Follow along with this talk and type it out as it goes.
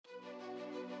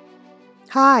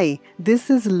Hi, this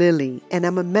is Lily, and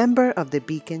I'm a member of the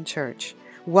Beacon Church.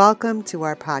 Welcome to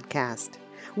our podcast.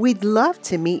 We'd love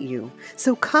to meet you,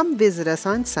 so come visit us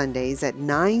on Sundays at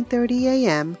 9:30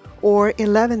 a.m. or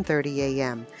 11:30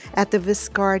 a.m. at the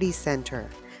Viscardi Center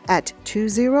at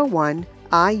 201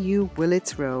 IU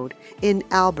Willits Road in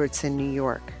Albertson, New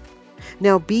York.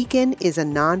 Now, Beacon is a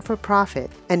non-for-profit,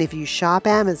 and if you shop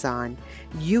Amazon,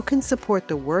 you can support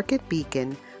the work at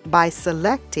Beacon by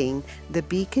selecting the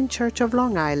Beacon Church of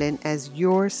Long Island as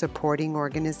your supporting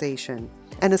organization.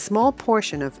 And a small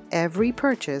portion of every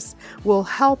purchase will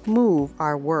help move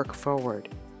our work forward.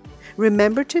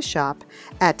 Remember to shop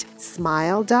at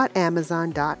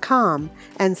smile.amazon.com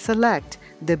and select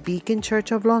the Beacon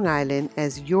Church of Long Island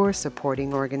as your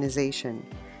supporting organization.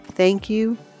 Thank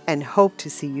you and hope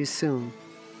to see you soon.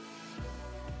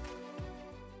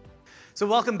 So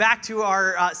welcome back to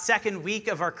our second week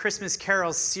of our Christmas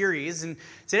Carols series. And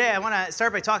today I want to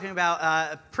start by talking about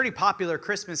a pretty popular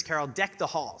Christmas carol, Deck the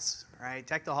Halls. Right?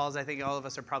 Deck the Halls, I think all of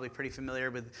us are probably pretty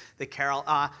familiar with the carol.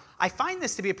 I find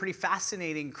this to be a pretty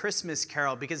fascinating Christmas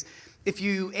carol because if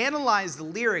you analyze the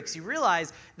lyrics, you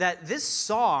realize that this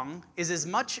song is as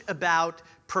much about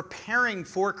preparing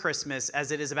for Christmas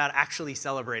as it is about actually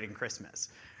celebrating Christmas.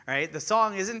 Right? The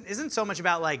song isn't so much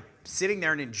about like sitting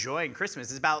there and enjoying Christmas.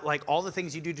 It's about like all the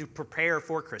things you do to prepare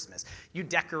for Christmas. You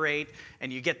decorate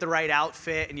and you get the right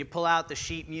outfit and you pull out the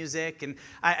sheet music. And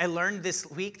I learned this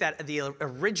week that the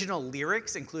original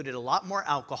lyrics included a lot more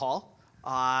alcohol,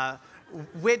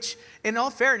 which, in all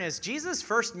fairness, Jesus'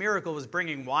 first miracle was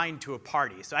bringing wine to a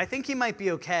party. So I think he might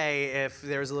be okay if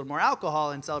there's a little more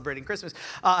alcohol in celebrating Christmas.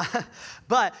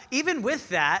 But even with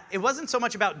that, it wasn't so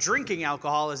much about drinking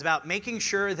alcohol as about making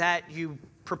sure that you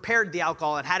prepared the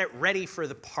alcohol and had it ready for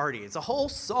the party. It's a whole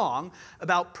song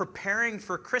about preparing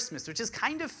for Christmas, which is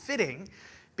kind of fitting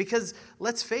because,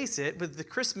 let's face it, with the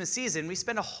Christmas season, we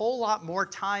spend a whole lot more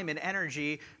time and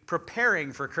energy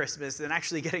preparing for Christmas than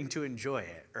actually getting to enjoy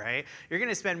it, right? You're going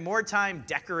to spend more time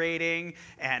decorating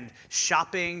and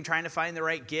shopping, trying to find the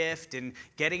right gift and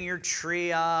getting your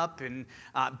tree up and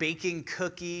baking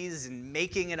cookies and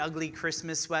making an ugly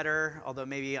Christmas sweater, although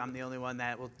maybe I'm the only one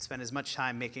that will spend as much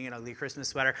time making an ugly Christmas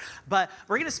sweater. But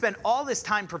we're going to spend all this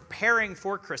time preparing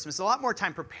for Christmas, a lot more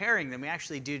time preparing than we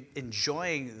actually do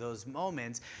enjoying those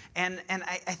moments. And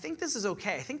I think this is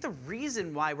okay. I think the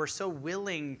reason why we're so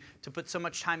willing to put so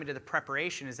much time into the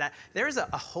preparation is that there's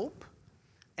a hope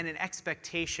and an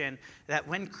expectation that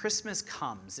when Christmas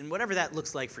comes, and whatever that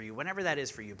looks like for you, whenever that is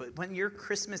for you, but when your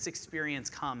Christmas experience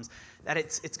comes, that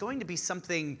it's going to be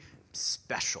something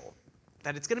special,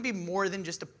 that it's going to be more than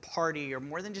just a party or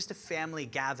more than just a family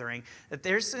gathering, that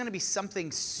there's going to be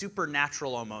something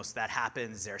supernatural almost that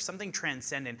happens there, something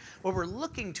transcendent. What we're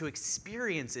looking to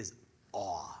experience is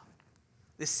awe,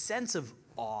 this sense of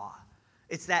awe.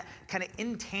 It's that kind of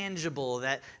intangible,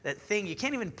 that thing. You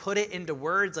can't even put it into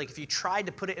words. Like if you tried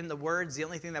to put it into words, the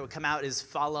only thing that would come out is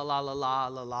fa la la la la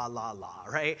la la la la,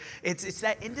 right? It's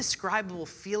that indescribable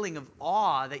feeling of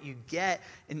awe that you get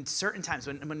in certain times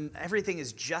when everything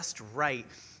is just right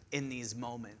in these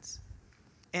moments.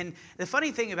 And the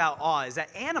funny thing about awe is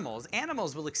that animals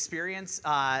will experience,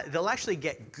 they'll actually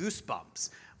get goosebumps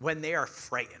when they are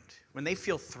frightened, when they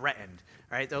feel threatened.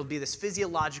 Right? There'll be this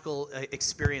physiological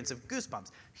experience of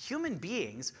goosebumps. Human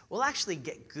beings will actually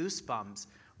get goosebumps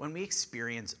when we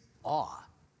experience awe.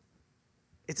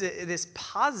 It's this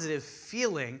positive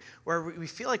feeling where we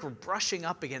feel like we're brushing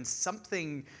up against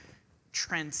something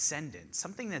transcendent,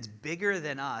 something that's bigger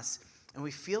than us, and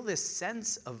we feel this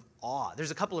sense of awe.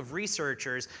 There's a couple of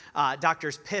researchers,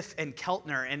 Drs. Piff and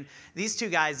Keltner, and these two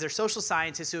guys, they're social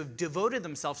scientists who have devoted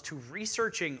themselves to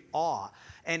researching awe.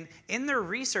 And in their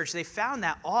research, they found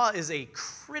that awe is a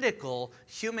critical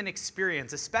human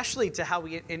experience, especially to how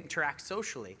we interact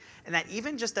socially. And that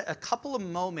even just a couple of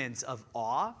moments of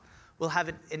awe will have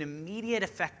an immediate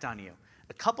effect on you.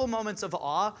 A couple moments of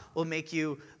awe will make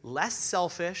you less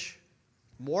selfish,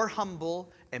 more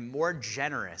humble, and more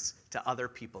generous to other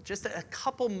people. Just a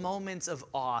couple moments of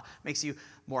awe makes you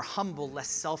more humble, less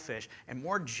selfish, and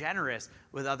more generous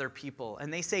with other people.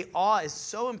 And they say awe is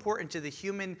so important to the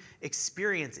human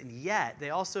experience, and yet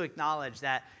they also acknowledge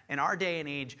that in our day and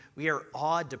age, we are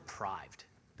awe-deprived.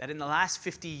 That in the last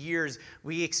 50 years,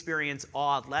 we experience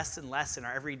awe less and less in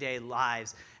our everyday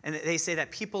lives. And they say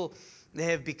that people, they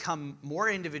have become more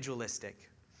individualistic,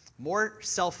 more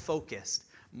self-focused,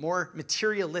 more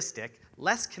materialistic,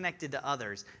 less connected to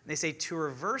others. And they say to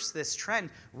reverse this trend,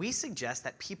 we suggest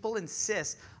that people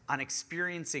insist on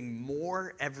experiencing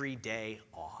more everyday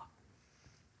awe.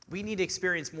 We need to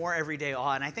experience more everyday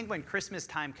awe. And I think when Christmas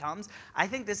time comes, I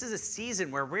think this is a season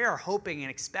where we are hoping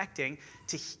and expecting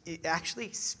to actually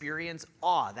experience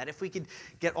awe. That if we could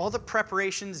get all the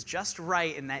preparations just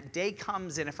right and that day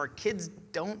comes, and if our kids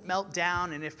don't melt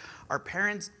down and if our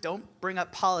parents don't bring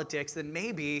up politics, then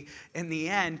maybe in the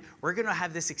end, we're going to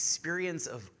have this experience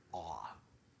of awe.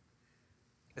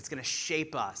 It's going to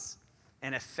shape us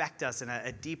and affect us in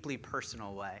a deeply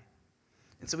personal way.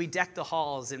 And so we deck the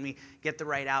halls and we get the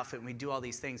right outfit and we do all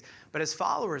these things. But as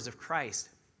followers of Christ,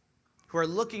 who are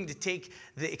looking to take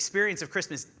the experience of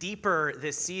Christmas deeper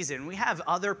this season, we have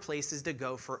other places to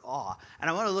go for awe. And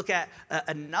I want to look at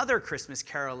another Christmas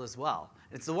carol as well.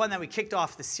 It's the one that we kicked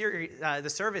off the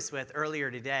service with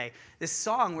earlier today. This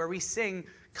song where we sing,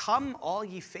 "Come all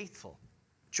ye faithful,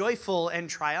 joyful and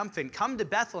triumphant, come to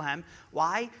Bethlehem."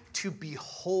 Why? To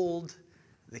behold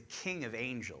the King of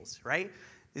angels, right?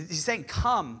 He's saying,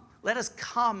 come, let us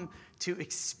come to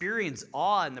experience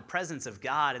awe in the presence of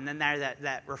God. And then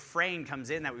that refrain comes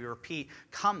in that we repeat,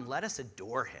 come, let us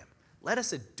adore him. Let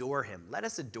us adore him. Let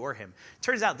us adore him.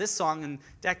 Turns out this song and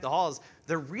Deck the Halls,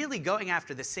 they're really going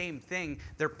after the same thing.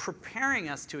 They're preparing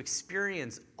us to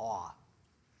experience awe.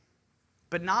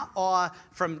 But not awe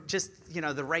from just,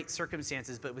 the right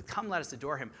circumstances, but with come, let us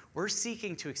adore him. We're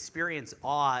seeking to experience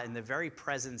awe in the very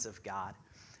presence of God.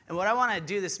 And what I want to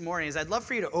do this morning is I'd love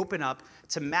for you to open up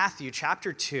to Matthew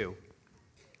chapter 2,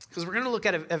 because we're going to look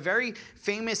at a very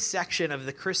famous section of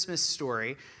the Christmas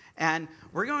story, and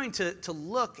we're going to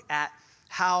look at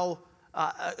how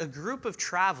a group of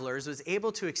travelers was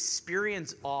able to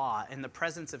experience awe in the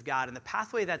presence of God and the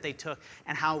pathway that they took,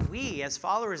 and how we, as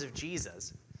followers of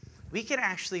Jesus, we can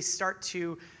actually start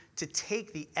to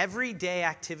take the everyday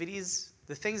activities,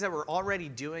 the things that we're already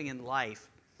doing in life,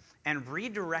 and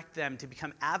redirect them to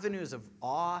become avenues of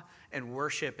awe and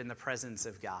worship in the presence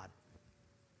of God.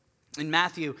 In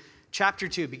Matthew chapter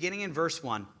 2, beginning in verse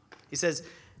 1, he says,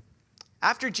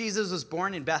 "After Jesus was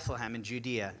born in Bethlehem in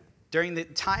Judea, during the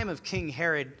time of King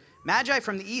Herod, Magi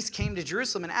from the east came to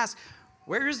Jerusalem and asked,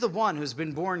 'Where is the one who's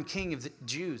been born King of the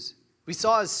Jews? We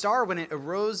saw his star when it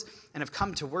arose and have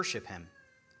come to worship him.'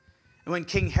 And when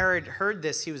King Herod heard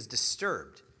this, he was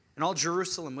disturbed, and all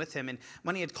Jerusalem with him. And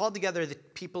when he had called together the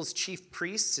people's chief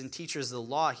priests and teachers of the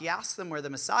law, he asked them where the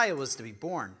Messiah was to be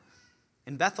born.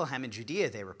 'In Bethlehem in Judea,'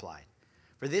 they replied,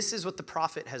 'for this is what the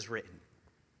prophet has written.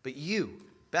 But you,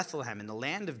 Bethlehem, in the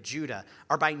land of Judah,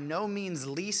 are by no means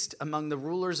least among the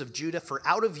rulers of Judah, for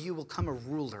out of you will come a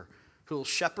ruler who will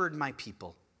shepherd my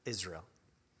people, Israel.'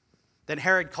 Then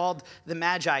Herod called the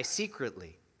Magi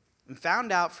secretly and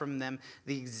found out from them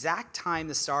the exact time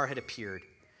the star had appeared.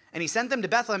 And he sent them to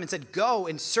Bethlehem and said, 'Go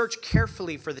and search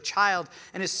carefully for the child,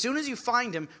 and as soon as you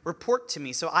find him, report to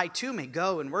me, so I too may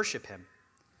go and worship him.'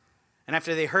 And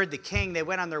after they heard the king, they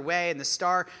went on their way, and the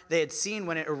star they had seen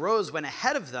when it arose went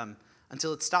ahead of them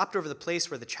until it stopped over the place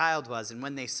where the child was. And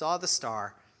when they saw the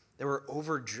star, they were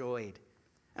overjoyed.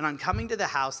 And on coming to the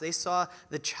house, they saw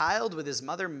the child with his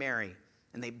mother Mary,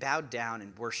 and they bowed down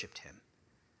and worshipped him.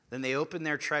 Then they opened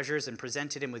their treasures and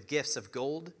presented him with gifts of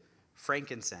gold,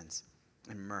 frankincense,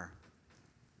 and myrrh."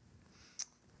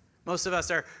 Most of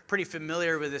us are pretty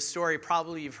familiar with this story.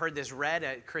 Probably you've heard this read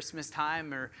at Christmas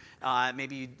time, or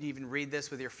maybe you even read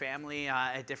this with your family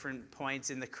at different points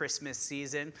in the Christmas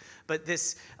season. But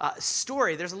this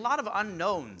story, there's a lot of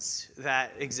unknowns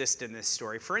that exist in this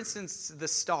story. For instance, the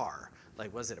star.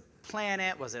 Like, was it a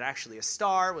planet? Was it actually a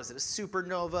star? Was it a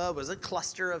supernova? Was it a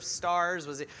cluster of stars?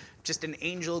 Was it just an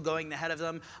angel going ahead of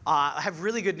them? I have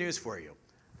really good news for you.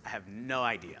 I have no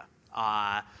idea.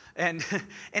 And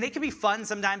it can be fun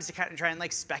sometimes to kind of try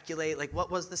and speculate,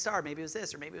 what was the star? Maybe it was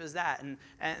this or maybe it was that. And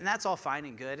that's all fine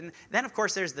and good. And then, of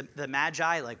course, there's the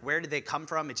Magi. Where did they come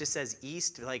from? It just says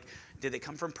east. Did they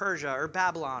come from Persia or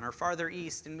Babylon or farther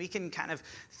east? And we can kind of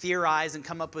theorize and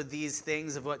come up with these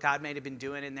things of what God may have been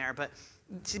doing in there. But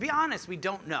to be honest, we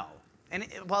don't know. And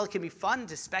while it can be fun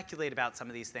to speculate about some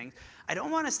of these things, I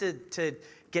don't want us to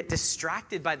get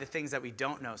distracted by the things that we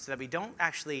don't know, so that we don't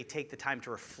actually take the time to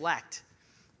reflect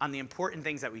on the important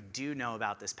things that we do know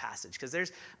about this passage. Because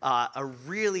there's a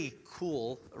really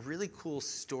cool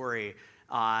story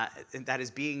that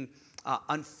is being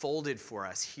unfolded for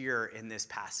us here in this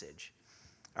passage.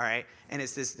 All right? And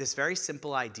it's this very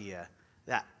simple idea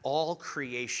that all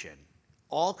creation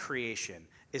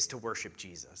is to worship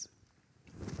Jesus.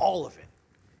 All of it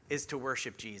is to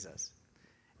worship Jesus.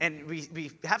 And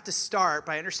we have to start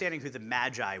by understanding who the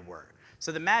Magi were.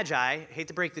 So the Magi, hate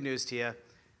to break the news to you,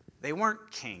 they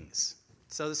weren't kings.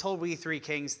 So this whole we three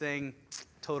kings thing,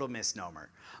 total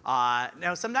misnomer.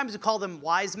 Now, sometimes we call them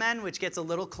wise men, which gets a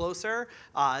little closer.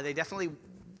 They definitely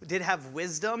did have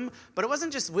wisdom, but it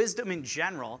wasn't just wisdom in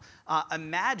general. A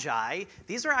magi,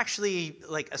 these were actually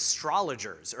like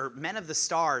astrologers or men of the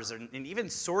stars and even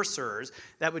sorcerers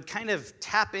that would kind of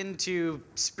tap into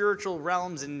spiritual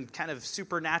realms and kind of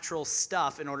supernatural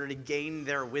stuff in order to gain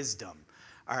their wisdom.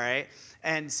 All right.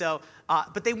 And so,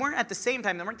 but they weren't at the same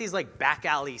time, they weren't these like back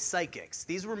alley psychics.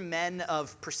 These were men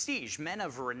of prestige, men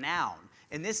of renown.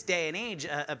 In this day and age,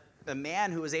 a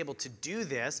man who was able to do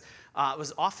this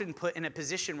was often put in a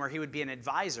position where he would be an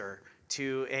advisor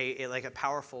to a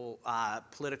powerful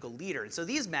political leader. And so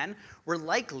these men were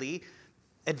likely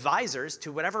advisors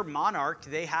to whatever monarch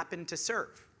they happened to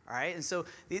serve. All right. And so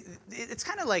it's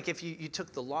kind of like if you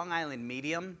took the Long Island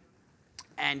medium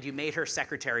and you made her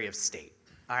Secretary of State.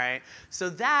 All right, so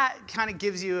that kind of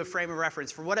gives you a frame of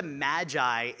reference for what a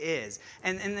magi is.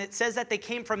 And it says that they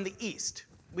came from the east.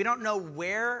 We don't know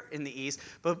where in the east,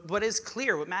 but what is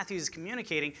clear, what Matthew is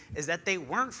communicating, is that they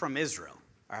weren't from Israel.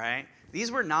 All right, these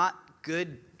were not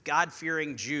good,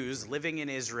 God-fearing Jews living in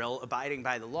Israel, abiding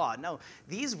by the law. No,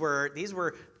 these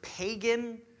were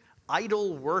pagan,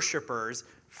 idol worshipers,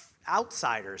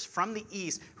 outsiders from the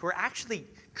east who are actually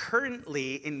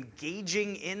currently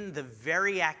engaging in the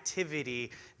very activity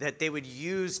that they would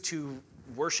use to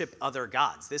worship other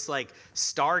gods. This like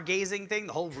stargazing thing,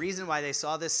 the whole reason why they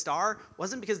saw this star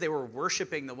wasn't because they were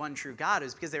worshiping the one true God. It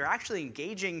was because they were actually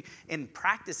engaging in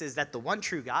practices that the one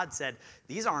true God said,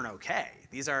 these aren't okay.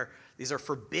 These are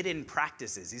forbidden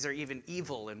practices. These are even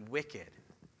evil and wicked.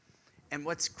 And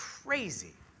what's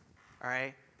crazy, all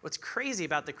right, what's crazy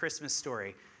about the Christmas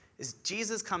story is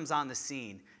Jesus comes on the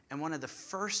scene, and one of the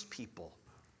first people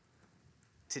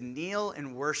to kneel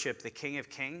and worship the King of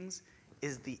Kings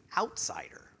is the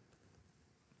outsider,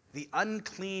 the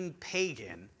unclean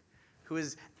pagan who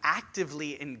is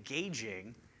actively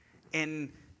engaging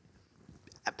in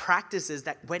practices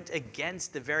that went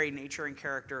against the very nature and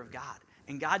character of God.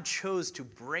 And God chose to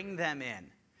bring them in.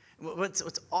 What's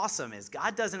awesome is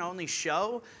God doesn't only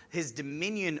show his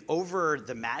dominion over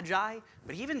the Magi,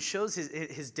 but he even shows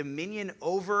his dominion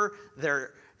over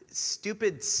their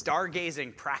stupid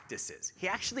stargazing practices. He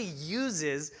actually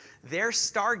uses their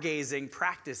stargazing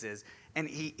practices, and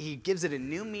he gives it a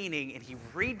new meaning, and he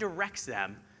redirects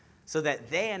them so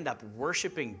that they end up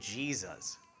worshiping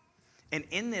Jesus. And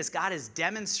in this, God is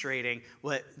demonstrating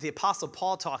what the Apostle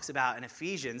Paul talks about in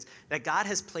Ephesians, that God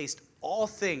has placed all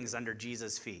things under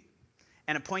Jesus' feet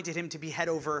and appointed him to be head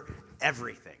over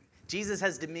everything. Jesus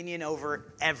has dominion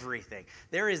over everything.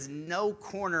 There is no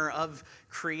corner of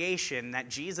creation that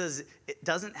Jesus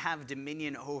doesn't have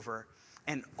dominion over.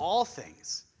 And all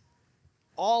things,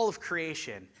 all of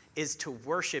creation is to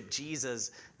worship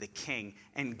Jesus the King.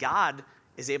 And God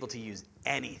is able to use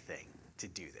anything to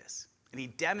do this. And he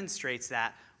demonstrates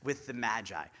that with the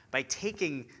Magi by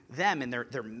taking them and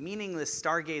their meaningless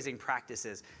stargazing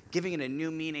practices, giving it a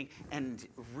new meaning, and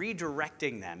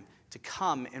redirecting them to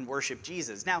come and worship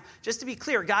Jesus. Now, just to be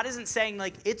clear, God isn't saying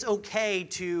like it's okay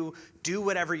to do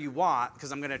whatever you want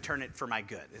because I'm going to turn it for my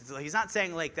good. He's not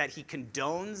saying like that he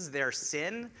condones their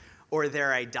sin or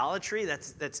their idolatry.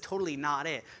 That's totally not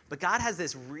it. But God has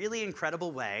this really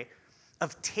incredible way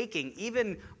of taking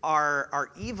even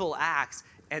our evil acts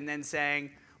and then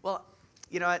saying, well,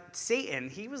 you know what, Satan,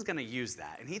 he was going to use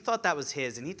that, and he thought that was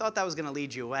his, and he thought that was going to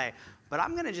lead you away, but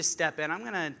I'm going to just step in. I'm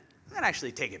going to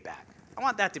actually take it back. I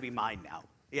want that to be mine now.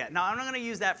 Yeah, no, I'm not going to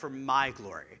use that for my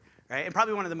glory, right? And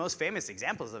probably one of the most famous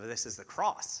examples of this is the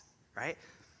cross, right?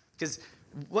 Because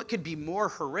what could be more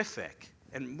horrific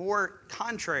and more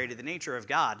contrary to the nature of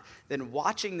God than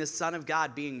watching the Son of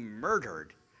God being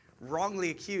murdered, wrongly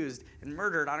accused and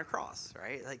murdered on a cross,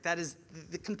 right? Like that is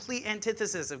the complete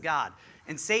antithesis of God.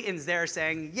 And Satan's there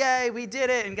saying, yay, we did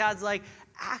it. And God's like,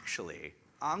 actually,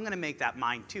 I'm going to make that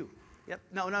mine too. Yep,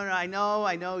 no, I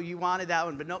know you wanted that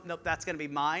one, but nope, that's going to be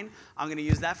mine. I'm going to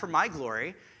use that for my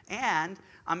glory. And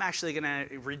I'm actually going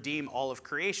to redeem all of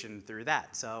creation through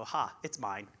that. So, it's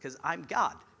mine because I'm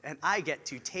God. And I get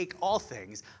to take all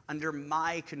things under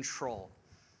my control.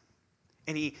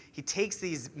 And he takes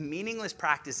these meaningless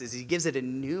practices, he gives it a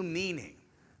new meaning,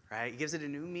 right? He gives it a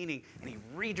new meaning, and he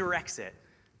redirects it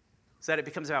so that it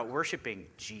becomes about worshiping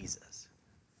Jesus.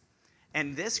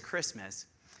 And this Christmas,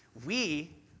 we,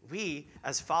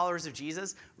 as followers of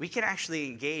Jesus, we can actually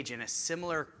engage in a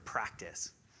similar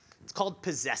practice. It's called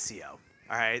possessio,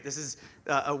 all right? This is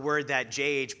a word that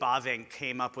J.H. Bavinck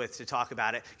came up with to talk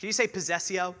about it. Can you say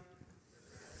possessio?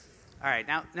 All right,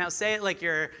 now say it like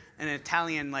you're an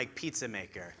Italian like pizza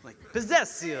maker. Like,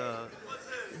 possessio.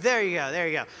 There you go, there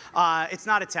you go. It's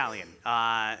not Italian,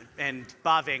 and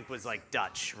Bavinck was like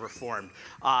Dutch, Reformed,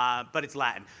 but it's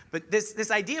Latin. But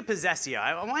this idea of possessio,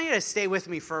 I want you to stay with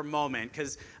me for a moment,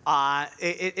 because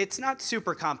it's not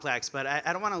super complex, but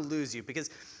I don't want to lose you, because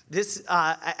this,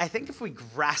 I think if we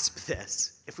grasp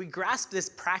this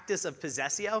practice of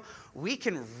possessio, we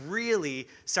can really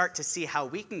start to see how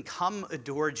we can come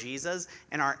adore Jesus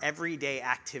in our everyday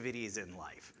activities in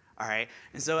life. All right,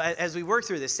 and so as we work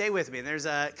through this, stay with me. And there's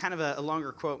a kind of a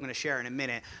longer quote I'm going to share in a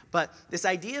minute. But this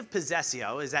idea of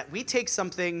possessio is that we take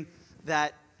something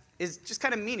that is just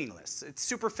kind of meaningless. It's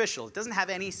superficial. It doesn't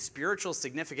have any spiritual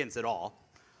significance at all.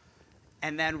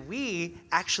 And then we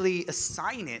actually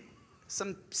assign it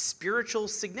some spiritual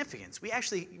significance. We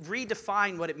actually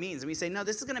redefine what it means. And we say, no,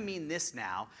 this is going to mean this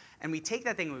now. And we take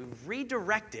that thing and we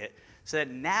redirect it so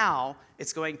that now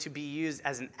it's going to be used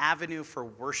as an avenue for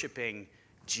worshiping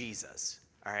Jesus,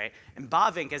 all right? And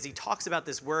Bavinck, as he talks about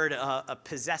this word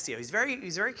possessio, he's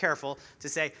very careful to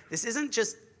say this isn't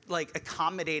just like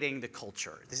accommodating the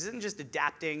culture. This isn't just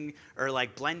adapting or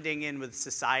like blending in with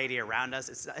society around us.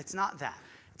 It's not that.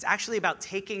 It's actually about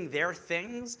taking their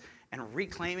things and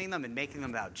reclaiming them and making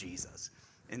them about Jesus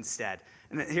instead.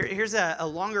 And here's a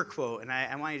longer quote, and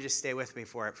I want you to just stay with me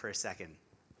for it for a second.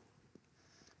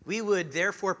 We would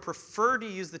therefore prefer to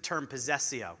use the term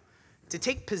possessio, to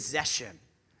take possession.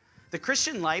 The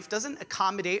Christian life doesn't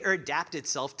accommodate or adapt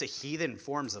itself to heathen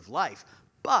forms of life,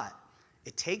 but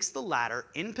it takes the latter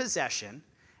in possession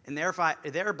and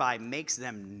thereby makes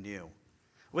them new.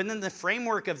 Within the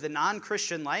framework of the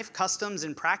non-Christian life, customs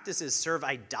and practices serve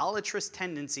idolatrous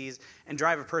tendencies and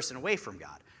drive a person away from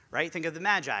God, right? Think of the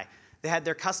Magi. They had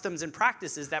their customs and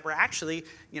practices that were actually,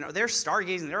 their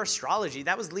stargazing, their astrology,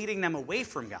 that was leading them away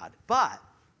from God. But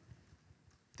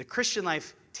the Christian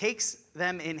life takes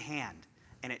them in hand,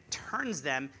 and it turns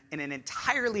them in an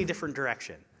entirely different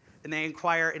direction. And they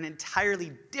acquire an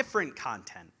entirely different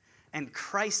content. And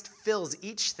Christ fills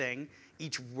each thing,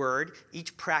 each word,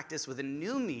 each practice with a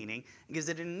new meaning and gives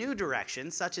it a new direction,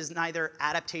 such as neither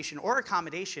adaptation or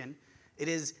accommodation. It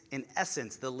is, in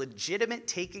essence, the legitimate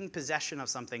taking possession of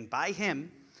something by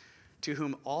him to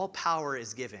whom all power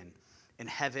is given in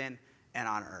heaven and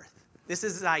on earth. This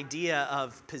is the idea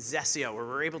of possessio, where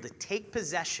we're able to take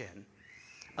possession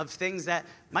of things that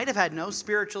might have had no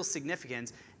spiritual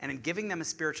significance and in giving them a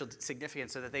spiritual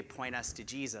significance so that they point us to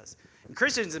Jesus. And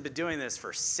Christians have been doing this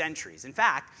for centuries. In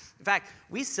fact,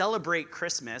 we celebrate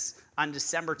Christmas on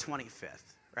December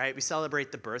 25th, right? We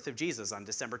celebrate the birth of Jesus on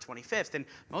December 25th. And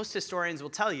most historians will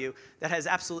tell you that has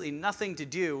absolutely nothing to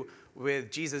do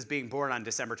with Jesus being born on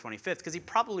December 25th, because he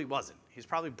probably wasn't. He was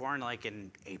probably born like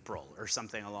in April or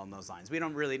something along those lines. We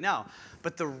don't really know.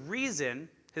 But the reason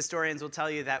historians will tell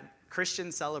you that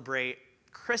Christians celebrate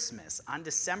Christmas on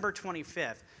December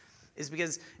 25th is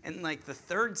because in like the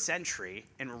 3rd century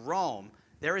in Rome,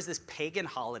 there was this pagan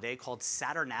holiday called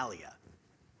Saturnalia.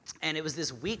 And it was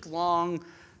this week-long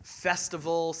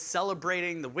festival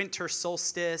celebrating the winter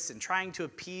solstice and trying to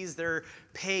appease their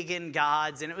pagan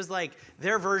gods. And it was like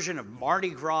their version of Mardi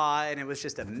Gras, and it was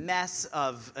just a mess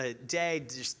of a day,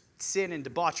 just sin and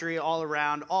debauchery all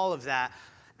around, all of that.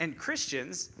 And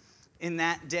Christians in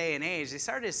that day and age, they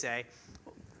started to say,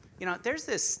 there's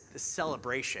this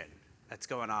celebration that's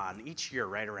going on each year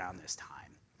right around this time.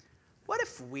 What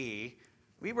if we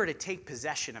were to take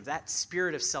possession of that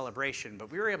spirit of celebration,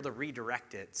 but we were able to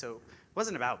redirect it so it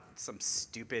wasn't about some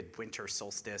stupid winter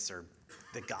solstice or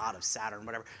the god of Saturn,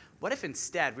 whatever. What if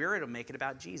instead we were able to make it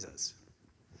about Jesus?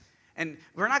 And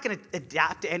we're not going to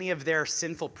adapt any of their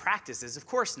sinful practices, of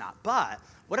course not. But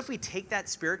what if we take that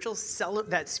spirit of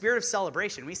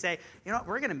celebration, we say,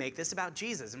 we're going to make this about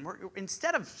Jesus. And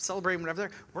instead of celebrating whatever,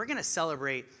 we're going to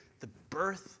celebrate the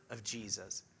birth of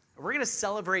Jesus. We're going to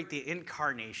celebrate the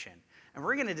incarnation. And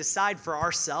we're going to decide for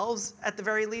ourselves, at the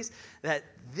very least, that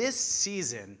this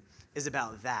season is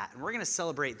about that. And we're going to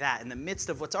celebrate that in the midst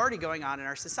of what's already going on in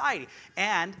our society.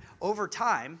 And over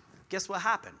time, guess what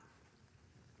happened?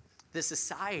 The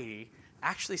society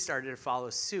actually started to follow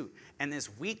suit. And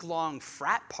this week-long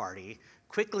frat party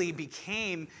quickly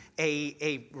became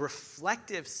a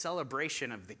reflective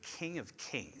celebration of the King of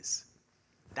Kings.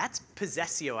 That's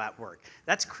possessio at work.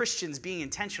 That's Christians being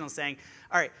intentional, saying,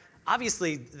 all right,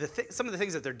 obviously some of the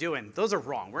things that they're doing, those are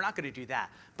wrong. We're not going to do that.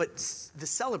 But the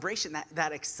celebration,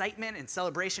 that excitement and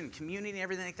celebration, community and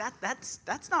everything like that,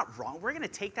 that's not wrong. We're going to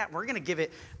take that, we're going to give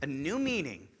it a new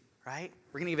meaning, right?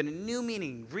 We're going to give it a new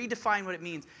meaning, redefine what it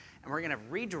means, and we're going to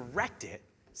redirect it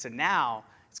so now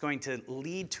it's going to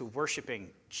lead to worshiping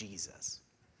Jesus.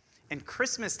 And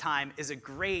Christmas time is a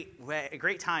great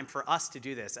time for us to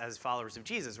do this as followers of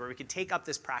Jesus, where we can take up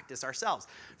this practice ourselves.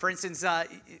 For instance,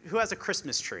 who has a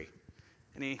Christmas tree?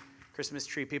 Any Christmas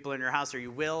tree people in your house, or you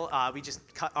will? We just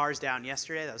cut ours down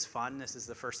yesterday. That was fun. This is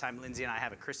the first time Lindsay and I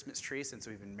have a Christmas tree since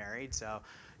we've been married, so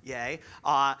yay.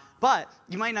 But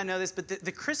you might not know this, but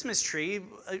the Christmas tree,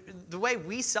 the way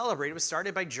we celebrate it was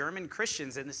started by German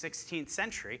Christians in the 16th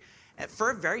century for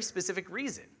a very specific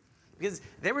reason. Because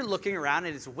they were looking around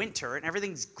and it's winter and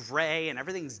everything's gray and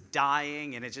everything's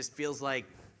dying and it just feels like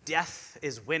death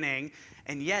is winning.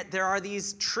 And yet there are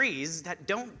these trees that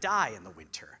don't die in the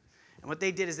winter. And what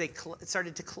they did is they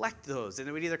started to collect those. And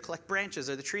they would either collect branches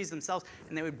or the trees themselves.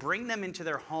 And they would bring them into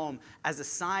their home as a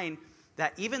sign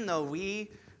that even though we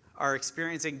are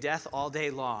experiencing death all day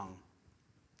long,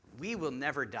 we will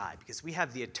never die because we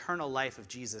have the eternal life of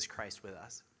Jesus Christ with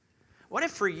us. What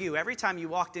if for you, every time you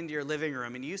walked into your living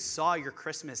room and you saw your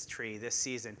Christmas tree this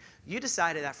season, you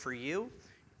decided that for you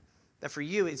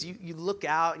is you look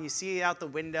out and you see out the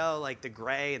window like the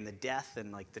gray and the death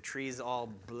and like the trees all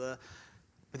blah.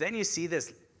 But then you see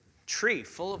this tree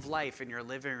full of life in your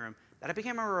living room, that it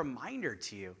became a reminder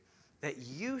to you that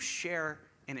you share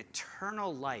an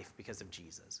eternal life because of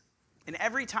Jesus. And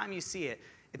every time you see it,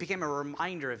 it became a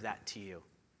reminder of that to you,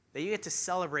 that you get to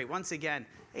celebrate once again,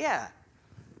 yeah,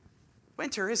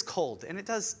 winter is cold, and it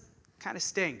does kind of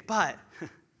stink, but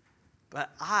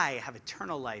I have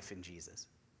eternal life in Jesus.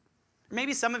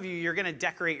 Maybe some of you, you're going to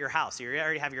decorate your house. You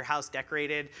already have your house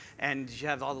decorated, and you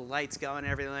have all the lights going and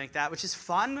everything like that, which is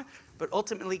fun, but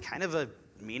ultimately kind of a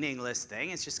meaningless thing.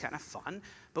 It's just kind of fun.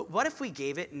 But what if we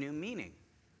gave it new meaning?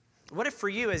 What if for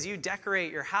you, as you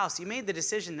decorate your house, you made the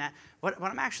decision that what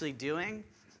I'm actually doing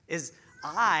is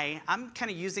I'm kind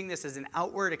of using this as an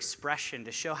outward expression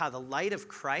to show how the light of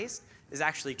Christ is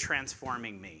actually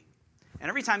transforming me. And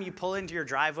every time you pull into your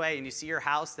driveway and you see your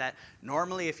house, that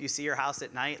normally if you see your house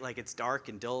at night, like it's dark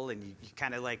and dull and you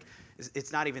kind of like,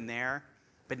 it's not even there.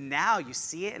 But now you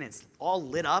see it and it's all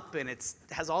lit up and it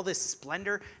has all this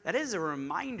splendor. That is a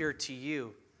reminder to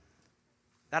you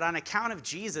that on account of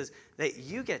Jesus, that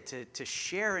you get to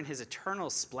share in his eternal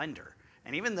splendor.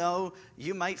 And even though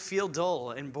you might feel dull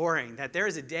and boring, that there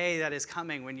is a day that is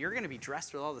coming when you're going to be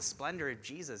dressed with all the splendor of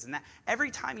Jesus. And that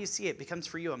every time you see it becomes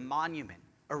for you a monument,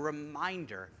 a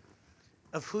reminder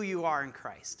of who you are in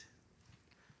Christ.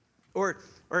 Or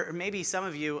maybe some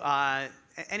of you,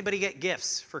 anybody get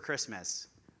gifts for Christmas?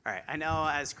 All right, I know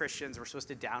as Christians we're supposed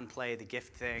to downplay the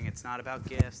gift thing. It's not about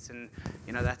gifts and,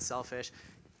 that's selfish.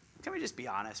 Can we just be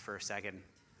honest for a second?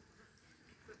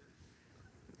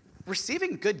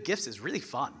 Receiving good gifts is really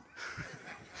fun.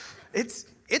 It's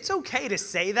okay to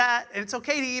say that, and it's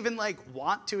okay to even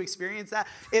want to experience that.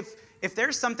 If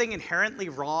there's something inherently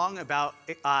wrong about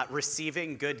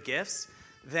receiving good gifts,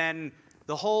 then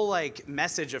the whole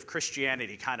message of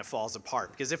Christianity kind of falls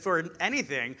apart. Because if we're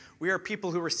anything, we are people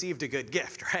who received a good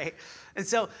gift, right? And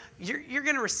so you're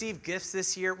going to receive gifts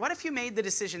this year. What if you made the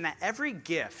decision that every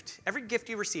gift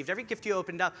you received, every gift you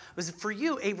opened up was for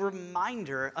you a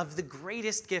reminder of the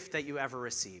greatest gift that you ever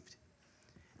received?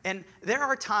 And there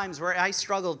are times where I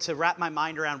struggle to wrap my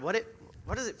mind around what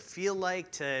does it feel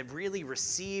like to really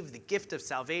receive the gift of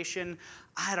salvation?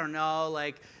 I don't know,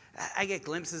 I get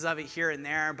glimpses of it here and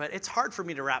there, but it's hard for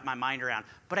me to wrap my mind around.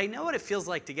 But I know what it feels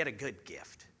like to get a good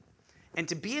gift. And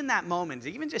to be in that moment,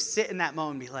 to even just sit in that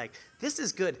moment and be like, this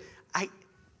is good. I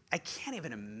can't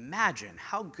even imagine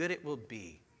how good it will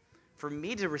be for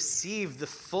me to receive the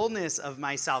fullness of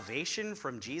my salvation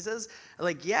from Jesus.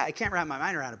 I can't wrap my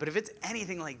mind around it. But if it's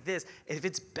anything like this, if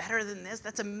it's better than this,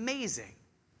 that's amazing.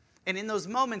 And in those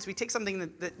moments, we take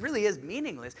something that really is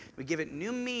meaningless, we give it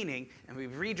new meaning, and we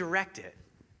redirect it.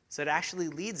 So it actually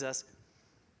leads us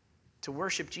to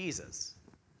worship Jesus.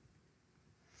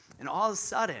 And all of a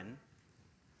sudden,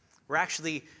 we're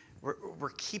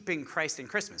keeping Christ in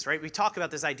Christmas, right? We talk about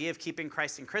this idea of keeping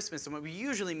Christ in Christmas, and what we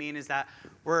usually mean is that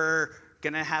we're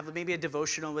going to have maybe a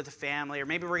devotional with the family, or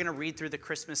maybe we're going to read through the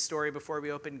Christmas story before we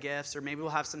open gifts, or maybe we'll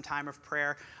have some time of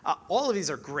prayer. All of these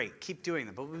are great. Keep doing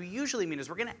them. But what we usually mean is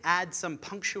we're going to add some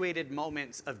punctuated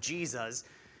moments of Jesus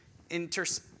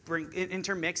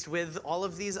intermixed with all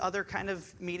of these other kind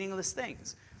of meaningless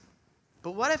things.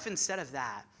 But what if instead of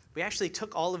that, we actually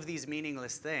took all of these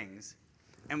meaningless things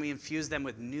and we infused them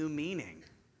with new meaning,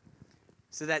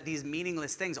 so that these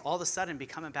meaningless things all of a sudden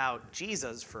become about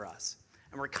Jesus for us,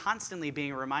 and we're constantly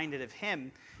being reminded of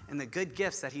him and the good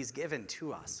gifts that he's given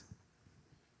to us.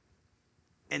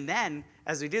 And then,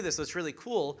 as we do this, what's really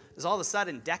cool is all of a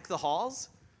sudden Deck the Halls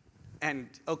and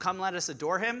Oh Come Let Us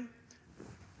Adore Him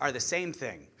are the same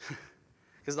thing.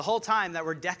 Because the whole time that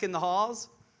we're decking the halls,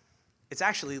 it's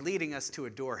actually leading us to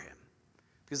adore him.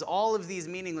 Because all of these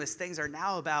meaningless things are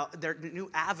now they're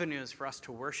new avenues for us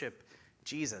to worship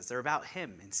Jesus. They're about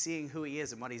him and seeing who he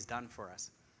is and what he's done for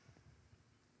us.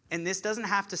 And this doesn't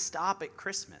have to stop at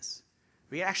Christmas.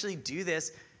 We actually do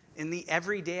this in the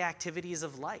everyday activities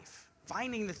of life,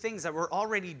 finding the things that we're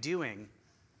already doing,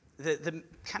 the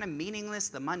kind of meaningless,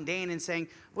 the mundane, and saying,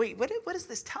 wait, what is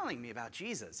this telling me about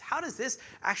Jesus? How does this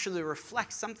actually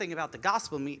reflect something about the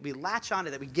gospel? We latch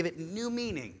onto that, we give it new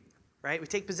meaning, right? We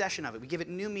take possession of it, we give it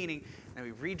new meaning, and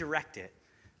we redirect it.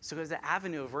 So it's the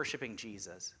avenue of worshiping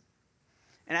Jesus.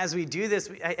 And as we do this,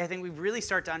 I think we really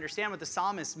start to understand what the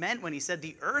psalmist meant when he said,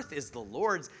 the earth is the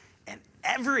Lord's and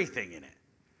everything in it,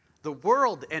 the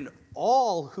world and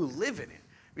all who live in it.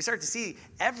 We start to see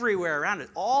everywhere around it,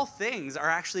 all things are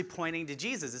actually pointing to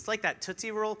Jesus. It's like that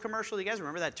Tootsie Roll commercial. You guys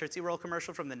remember that Tootsie Roll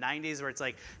commercial from the 90s where it's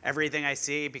like, everything I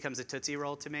see becomes a Tootsie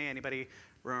Roll to me? Anybody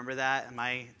remember that? Am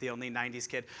I the only 90s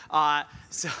kid?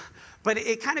 But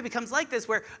it kind of becomes like this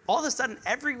where all of a sudden,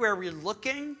 everywhere we're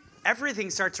looking, everything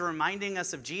starts reminding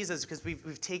us of Jesus because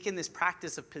we've taken this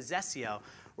practice of possessio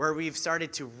where we've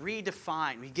started to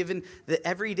redefine. We've given the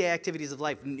everyday activities of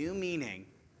life new meaning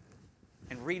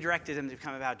and redirected them to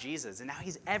become about Jesus. And now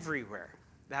he's everywhere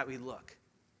that we look.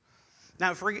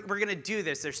 Now, if we're going to do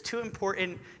this, there's two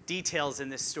important details in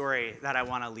this story that I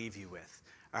want to leave you with.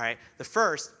 All right. The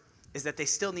first is that they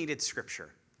still needed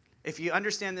scripture. If you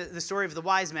understand the story of the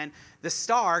wise men, the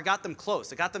star got them close.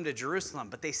 It got them to Jerusalem,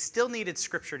 but they still needed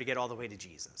scripture to get all the way to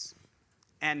Jesus.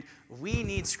 And we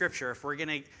need scripture if we're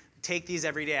going to take these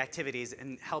everyday activities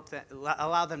and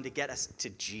allow them to get us to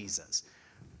Jesus.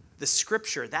 The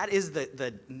scripture, that is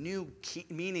the new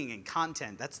meaning and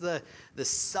content. That's the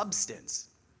substance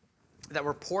that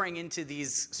we're pouring into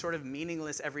these sort of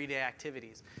meaningless everyday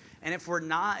activities. And if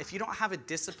you don't have a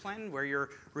discipline where you're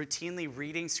routinely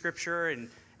reading scripture and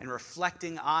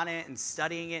reflecting on it and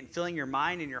studying it and filling your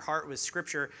mind and your heart with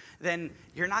scripture, then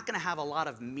you're not going to have a lot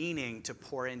of meaning to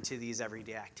pour into these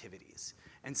everyday activities.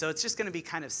 And so it's just going to be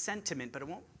kind of sentiment, but it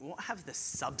won't have the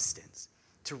substance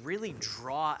to really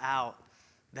draw out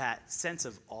that sense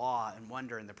of awe and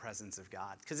wonder in the presence of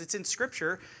God. Because it's in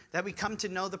scripture that we come to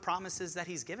know the promises that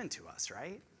he's given to us,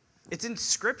 right? It's in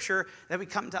scripture that we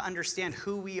come to understand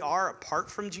who we are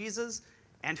apart from Jesus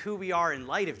and who we are in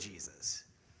light of Jesus.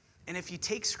 And if you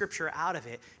take scripture out of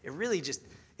it, it really just,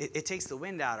 it takes the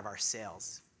wind out of our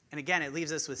sails. And again, it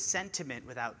leaves us with sentiment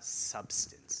without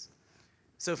substance.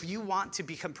 So if you want to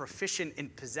become proficient in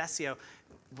possessio,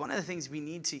 one of the things we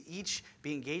need to each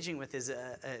be engaging with is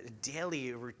a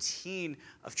daily routine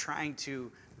of trying to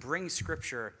bring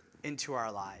scripture into our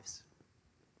lives.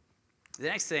 The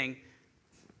next thing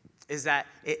is that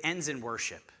it ends in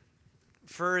worship.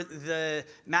 For the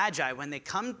Magi, when they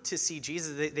come to see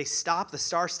Jesus, they stop, the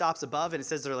star stops above, and it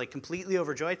says they're like completely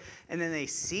overjoyed, and then they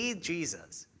see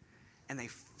Jesus, and they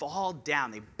fall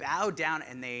down, they bow down,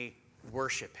 and they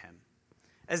worship him.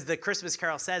 As the Christmas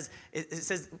carol says, it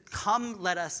says, come,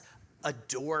 let us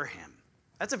adore him.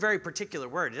 That's a very particular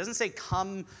word. It doesn't say,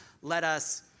 come, let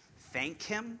us thank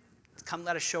him. Come,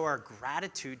 let us show our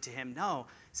gratitude to him. No,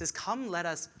 it says, come, let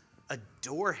us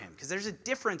adore him. Because there's a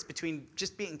difference between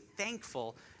just being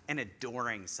thankful and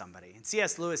adoring somebody. And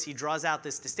C.S. Lewis, he draws out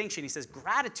this distinction. He says,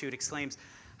 gratitude exclaims,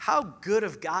 how good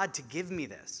of God to give me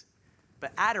this.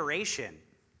 But adoration,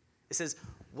 it says,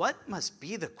 what must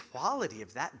be the quality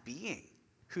of that being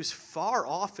whose far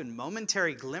off and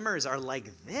momentary glimmers are like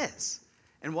this?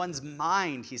 And one's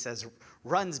mind, he says,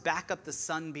 runs back up the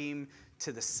sunbeam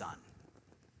to the sun.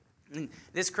 And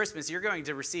this Christmas, you're going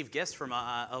to receive gifts from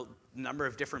a number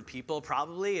of different people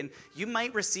probably, and you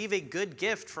might receive a good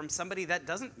gift from somebody that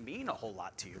doesn't mean a whole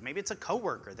lot to you. Maybe it's a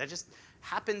coworker that just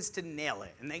happens to nail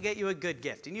it, and they get you a good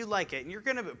gift, and you like it, and you're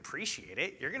going to appreciate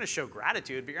it. You're going to show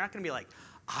gratitude, but you're not going to be like,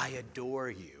 I adore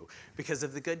you because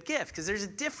of the good gift. Because there's a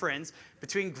difference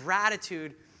between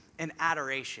gratitude and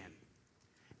adoration.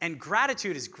 And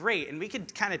gratitude is great, and we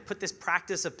could kind of put this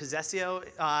practice of possessio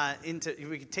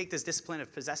we could take this discipline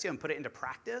of possessio and put it into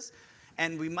practice,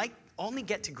 and we might only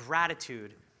get to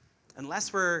gratitude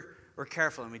unless we're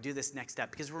careful and we do this next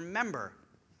step. Because remember,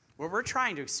 what we're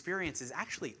trying to experience is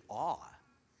actually awe.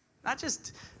 Not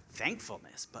just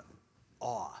thankfulness, but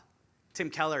awe.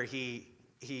 Tim Keller, he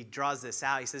draws this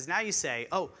out. He says, now you say,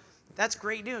 oh, that's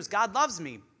great news. God loves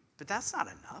me. But that's not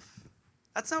enough.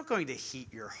 That's not going to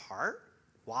heat your heart.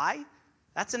 Why?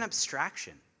 That's an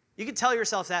abstraction. You can tell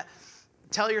yourself that,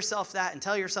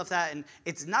 and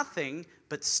it's nothing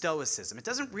but stoicism. It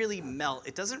doesn't really melt.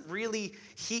 It doesn't really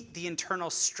heat the internal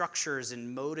structures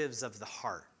and motives of the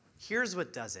heart. Here's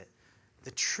what does it.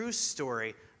 The true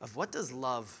story of what does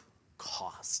love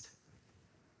cost.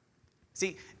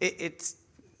 See, it's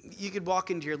you could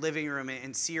walk into your living room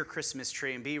and see your Christmas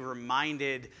tree and be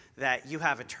reminded that you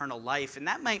have eternal life, and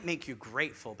that might make you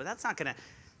grateful, but that's not going to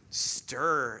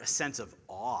stir a sense of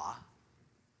awe.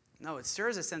 No, it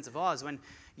stirs a sense of awe is when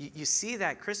you see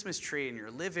that Christmas tree in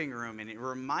your living room and it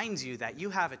reminds you that you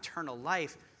have eternal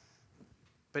life.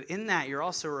 But in that, you're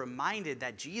also reminded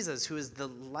that Jesus, who is the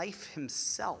life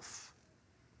himself,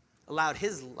 allowed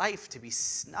his life to be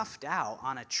snuffed out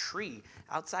on a tree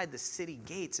outside the city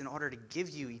gates in order to give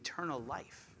you eternal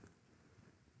life.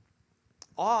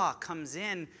 Awe comes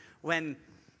in when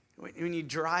you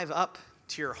drive up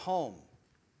to your home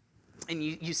and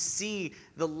you see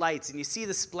the lights and you see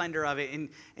the splendor of it,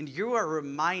 and you are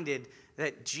reminded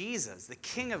that Jesus, the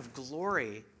King of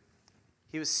glory,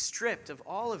 he was stripped of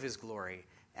all of his glory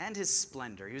and his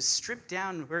splendor. He was stripped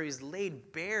down where he was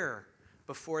laid bare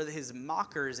before his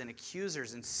mockers and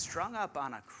accusers and strung up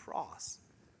on a cross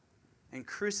and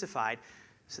crucified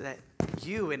so that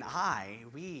you and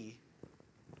we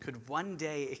could one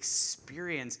day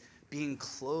experience being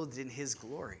clothed in his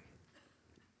glory.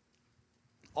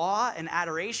 Awe and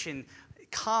adoration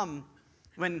come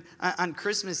when on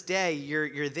Christmas Day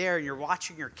you're there and you're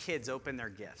watching your kids open their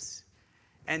gifts.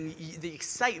 And the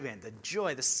excitement, the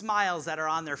joy, the smiles that are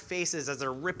on their faces as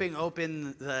they're ripping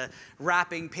open the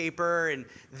wrapping paper, and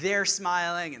they're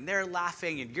smiling and they're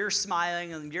laughing and you're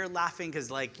smiling and you're laughing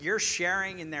because like you're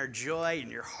sharing in their joy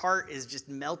and your heart is just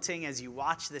melting as you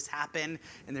watch this happen,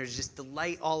 and there's just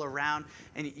delight all around,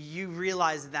 and you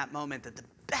realize in that moment that the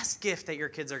best gift that your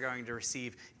kids are going to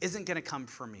receive isn't going to come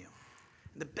from you.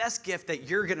 The best gift that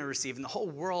you're going to receive and the whole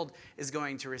world is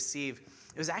going to receive,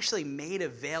 it was actually made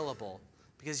available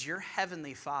because your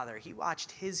heavenly Father, he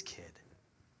watched his kid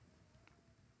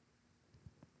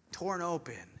torn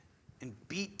open and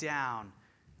beat down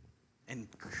and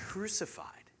crucified,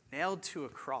 nailed to a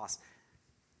cross.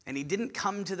 And he didn't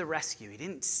come to the rescue. He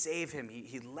didn't save him.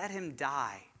 He let him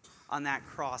die on that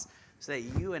cross so that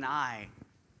you and I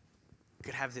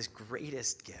could have this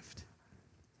greatest gift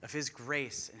of his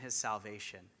grace and his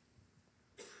salvation.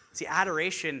 See,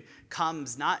 adoration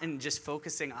comes not in just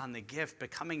focusing on the gift,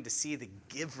 but coming to see the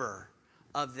giver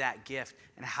of that gift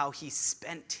and how he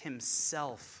spent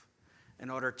himself in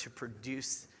order to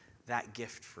produce that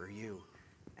gift for you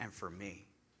and for me.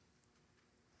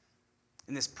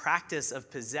 In this practice of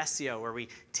possessio, where we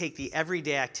take the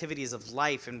everyday activities of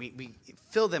life and we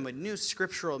fill them with new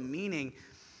scriptural meaning,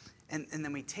 and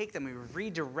then we take them, we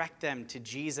redirect them to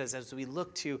Jesus as we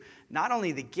look to not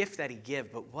only the gift that he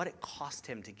gave, but what it cost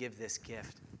him to give this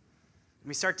gift. And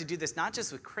we start to do this not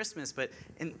just with Christmas, but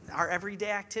in our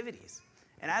everyday activities.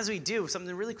 And as we do,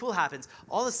 something really cool happens.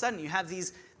 All of a sudden, you have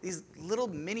these little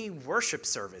mini worship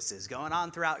services going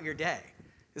on throughout your day.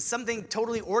 Something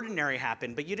totally ordinary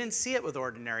happened, but you didn't see it with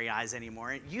ordinary eyes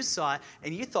anymore. You saw it,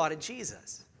 and you thought of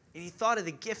Jesus. And you thought of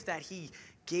the gift that he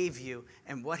gave you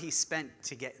and what he spent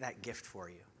to get that gift for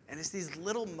you. And it's these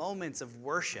little moments of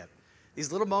worship,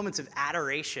 these little moments of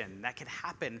adoration that can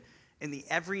happen in the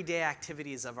everyday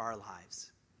activities of our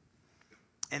lives.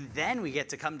 And then we get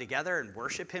to come together and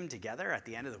worship him together at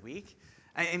the end of the week.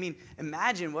 I mean,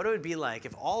 imagine what it would be like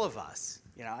if all of us,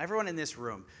 everyone in this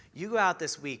room, you go out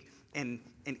this week and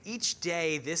each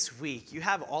day this week, you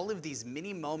have all of these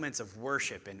mini moments of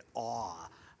worship and awe.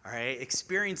 All right,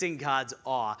 experiencing God's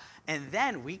awe. And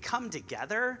then we come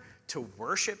together to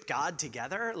worship God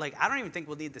together. Like, I don't even think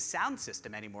we'll need the sound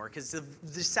system anymore because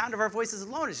the sound of our voices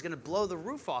alone is going to blow the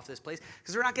roof off this place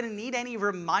because we're not going to need any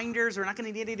reminders. We're not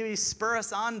going to need anybody to spur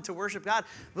us on to worship God.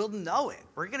 We'll know it.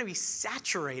 We're going to be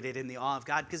saturated in the awe of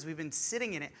God because we've been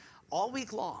sitting in it all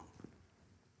week long.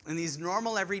 In these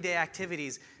normal everyday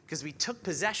activities because we took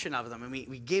possession of them and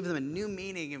we gave them a new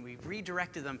meaning and we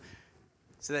redirected them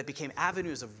so that it became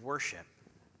avenues of worship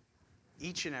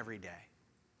each and every day.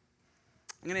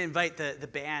 I'm going to invite the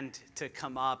band to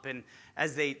come up, and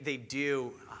as they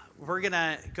do, we're going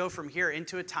to go from here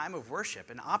into a time of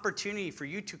worship, an opportunity for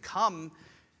you to come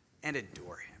and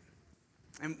adore him.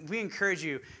 And we encourage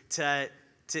you to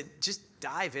just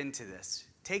dive into this.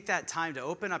 Take that time to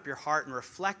open up your heart and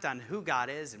reflect on who God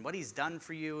is and what he's done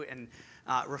for you, and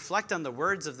reflect on the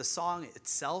words of the song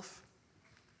itself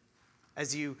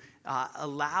as you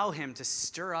allow him to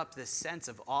stir up this sense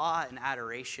of awe and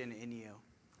adoration in you.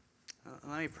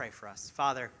 Let me pray for us.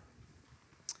 Father,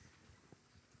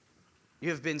 you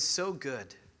have been so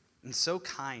good and so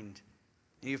kind,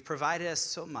 and you've provided us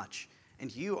so much,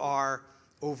 and you are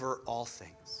over all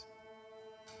things,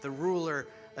 the ruler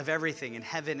of everything in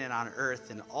heaven and on earth,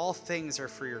 and all things are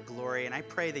for your glory. And I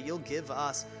pray that you'll give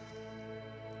us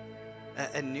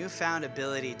a newfound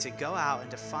ability to go out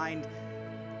and to find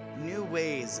new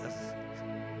ways of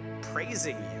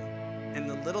praising you in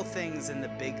the little things and the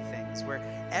big things, where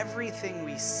everything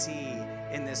we see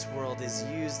in this world is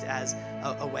used as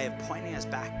a way of pointing us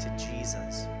back to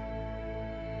Jesus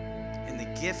and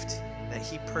the gift that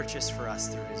he purchased for us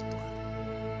through his blood,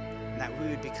 and that we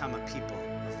would become a people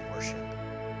of worship.